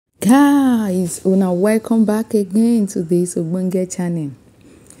Guys, una welcome back again to this ogbonge channel.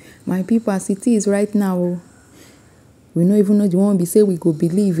 My people, as it is right now, we no even know the one we say we go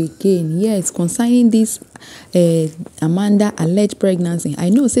believe again. Yes, concerning this Amanda alleged pregnancy. I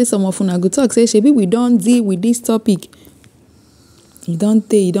know say some of una go talk say shebi we don't deal with this topic. You don't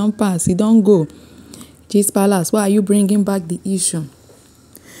take, you don't pass, you don't go. Gist Palace, why are you bringing back the issue?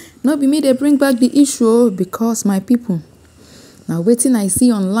 No be me they bring back the issue because my people. Now waiting I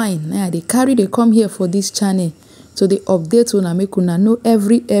see online, now they come here for this channel. So they update una make una know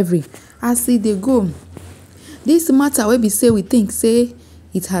every as see they go. This matter where we say we think say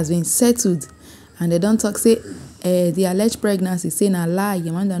it has been settled, and they don't talk say the alleged pregnancy say na lie,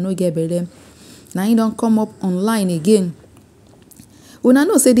 Chiomaandda no get belle. Now it don't come up online again. Una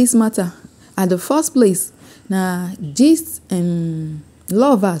know say this matter at the first place na gist-Lovers,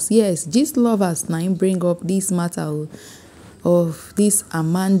 yes, gist-Lovers now bring up this matter of this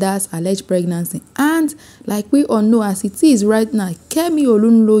Amanda's alleged pregnancy. And like we all know as it is right now, Kemi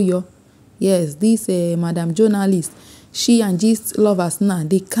Olunloyo, yes, this madam journalist, she and gist-Lovers now,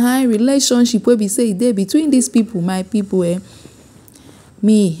 the kind relationship where we say they between these people, my people,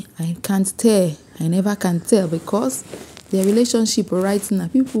 me, I can't tell, I never can tell, because their relationship right now,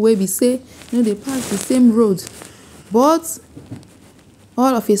 people where we say, you know, they pass the same road, but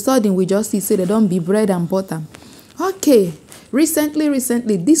all of a sudden we just say they don't be bread and butter. Okay, recently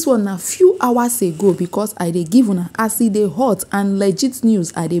this one a few hours ago, because I dey give una as they hot and legit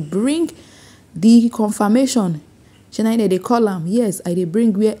news, I dey bring the confirmation. Shey they call am, yes, I dey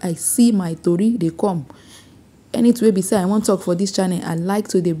bring where I see my tori they come. Anyway, beside I won't talk for this channel, I like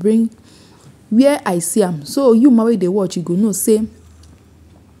to dey bring where I see am. So you ma wey dey watch, you go know say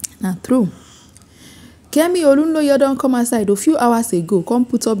na true. Kemi Olunloyo don come aside a few hours ago, come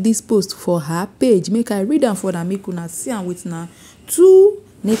put up this post for her page. Make I read am for them, make una see am with na two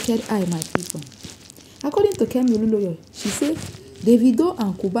naked eye, my people. According to Kemi Olunloyo, she say Davido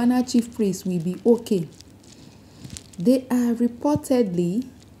and Cubana chief priest will be okay. They are reportedly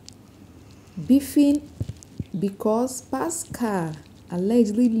beefing because Pascal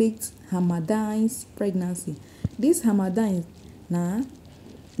allegedly leaked Chiomaandda's pregnancy. This Chiomaandda na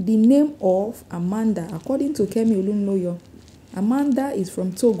the name of Amanda, according to Kemi Olunloyo. Amanda is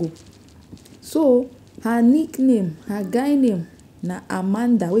from Togo. So her nickname, her guy name na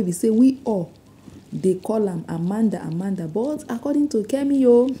Amanda, where we say we all they call am Amanda. But according to Kemi,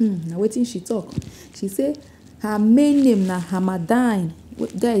 now waiting she talk. She say her main name na Chiomaandda.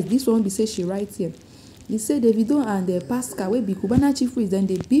 Guys, this one be say she writes here. He say Davido and Pascal, wey be Cubana chief priest, then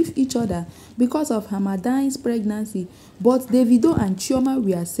they beef each other because of Chiomaandda's pregnancy. But Davido and Chioma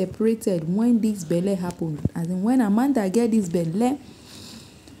were separated when this belle happened. As in when Amanda get this belle,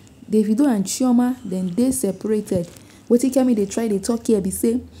 Davido and Chioma then they separated. Wetin Kemi they try they talk here be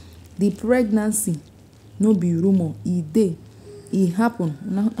say the pregnancy no be rumor, e happen.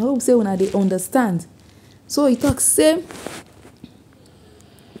 Now I hope say una they understand. So he talks say,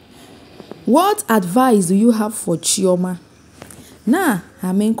 what advice do you have for Chioma? Nah,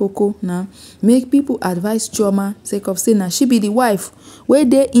 her main koko now make people advise Chioma sake of say na she be the wife where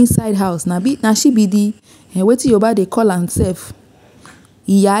they inside house. Now she be the wetin Yoruba they call herself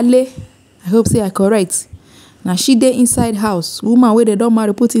Iyale. I hope say I correct. Now she dey inside house. Woman where they don't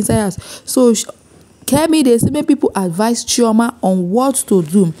marry put inside house. So Kemi they say make people advise Chioma on what to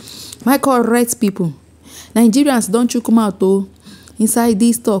do. My correct people. Nigerians don't chook out though inside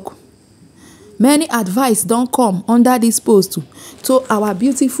this talk. Many advice don't come under this post to our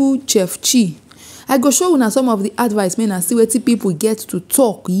beautiful Chef Chi. I go show una some of the advice men and see what people get to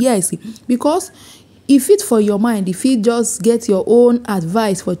talk. Yes, because if it for your mind, if you just get your own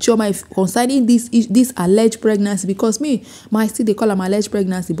advice for Chioma concerning this alleged pregnancy, because me, my still they call them alleged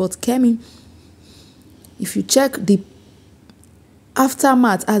pregnancy, but Kemi, if you check the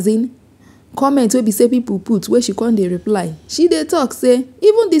aftermath, as in comment where be say people put where she can't they reply, she they talk say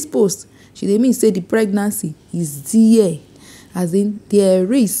even this post. She dey mean say the pregnancy is there, as in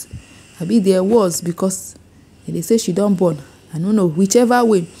there is, there was, because they say she don't born. I don't know, whichever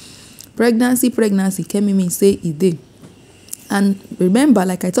way. Pregnancy, Kemi mean say it did. And remember,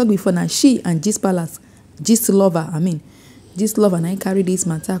 like I talked before, now she and gist-Lover, and I carry this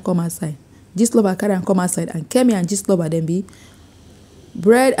matter come outside. Gist-Lover carry and come outside, and Kemi and gist-Lover then be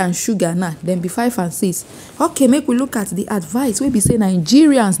bread and sugar now, then be 5 and 6. Okay, make we look at the advice we be say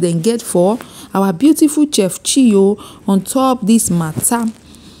Nigerians then get for our beautiful Chef Chio on top this matter.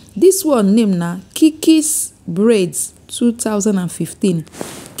 This one name na Kiki's Braids 2015.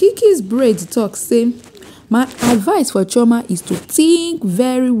 Kiki's Braids talk say, my advice for Chioma is to think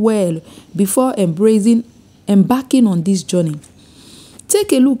very well before embarking on this journey.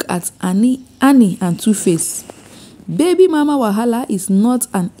 Take a look at Annie and Two-Face. Baby mama wahala is not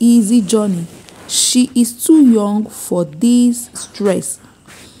an easy journey. She is too young for this stress.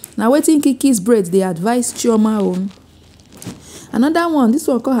 Now wetin Kiki's braid dey advise Chioma on. Another one, this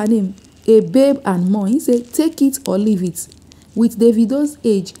one call her name A Babe and More. He say take it or leave it. With Davido's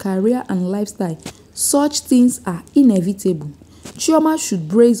age, career and lifestyle, such things are inevitable. Chioma should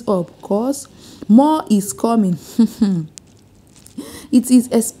brace up cause more is coming. It is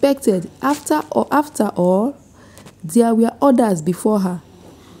expected. After all, there were others before her.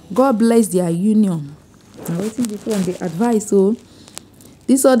 God bless their union. Now wetin this one dey advise so.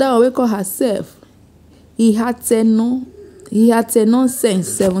 This other one wey call herself he had nonsense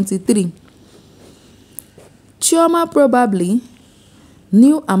 73. Chioma probably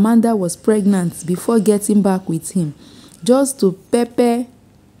knew Amanda was pregnant before getting back with him, just to pepper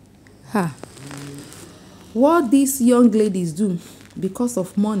her. What these young ladies do because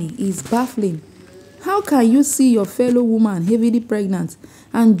of money is baffling. How can you see your fellow woman heavily pregnant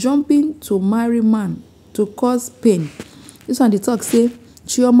and jumping to marry man to cause pain? This one dey talk say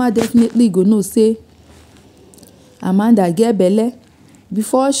Chioma definitely go know say Amanda get belle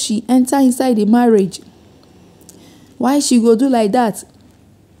before she enter inside the marriage. Why she go do like that?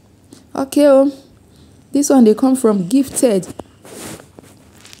 Okay oh, this one dey come from Gifted.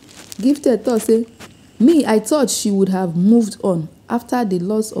 Gifted talk say, me, I thought she would have moved on after the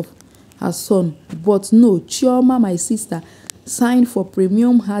loss of her son, but no, Chioma, my sister, signed for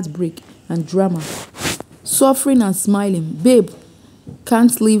premium heartbreak and drama. Suffering and smiling, babe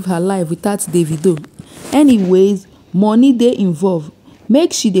can't live her life without Davido. Anyways, money dey involved.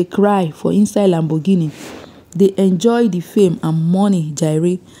 Make she dey cry for inside Lamborghini. They enjoy the fame and money,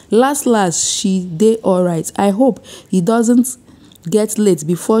 jare. Last, she dey alright. I hope he doesn't get late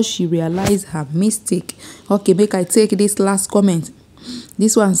before she realize her mistake. Okay, make I take this last comment.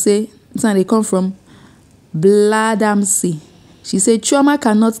 This one say, this one dey come from Bladamsi. She said Chioma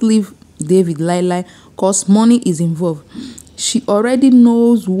cannot leave David lie cause money is involved. She already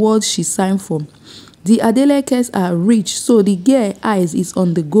knows what she signed for. The Adelekes are rich, so the girl eyes is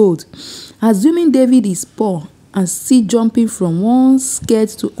on the gold. Assuming David is poor and still jumping from one skirt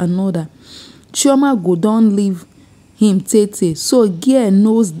to another, Chioma go don leave him tete, so girl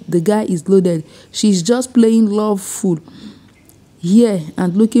knows the guy is loaded. She's just playing love fool here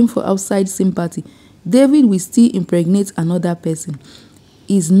and looking for outside sympathy. David will still impregnate another person.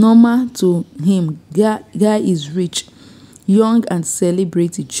 It's normal to him. Guy is rich, young and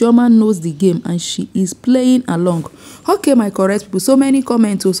celebrated. Chioma knows the game and she is playing along. Okay, my correct people, so many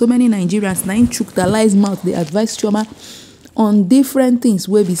comments, so many Nigerians na im chook their lies mouth. They advise Chioma on different things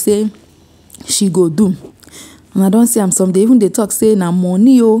wey be say she go do. And I don't see am some dey even dey talk say na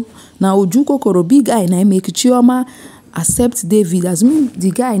money o, na ojukokoro big guy na make Chioma accept David. Assuming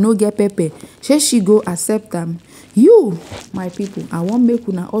the guy no get pepper, shey she go accept am? You, my people, I wan make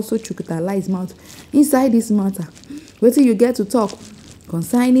una also chook their lies mouth inside this matter. Wetin you get to talk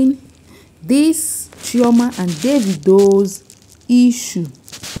concerning this Chioma and Davido's issue?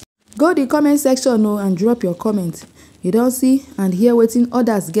 Go the comment section and drop your comment. You don see and hear wetin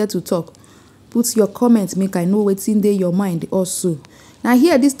others get to talk. Put your comment make I know wetin dey your mind also. Now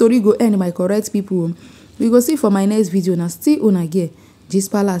here this story go end, my correct people. We go see for my next video. Now still una get Gist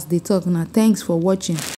Palace dey talk. Now thanks for watching.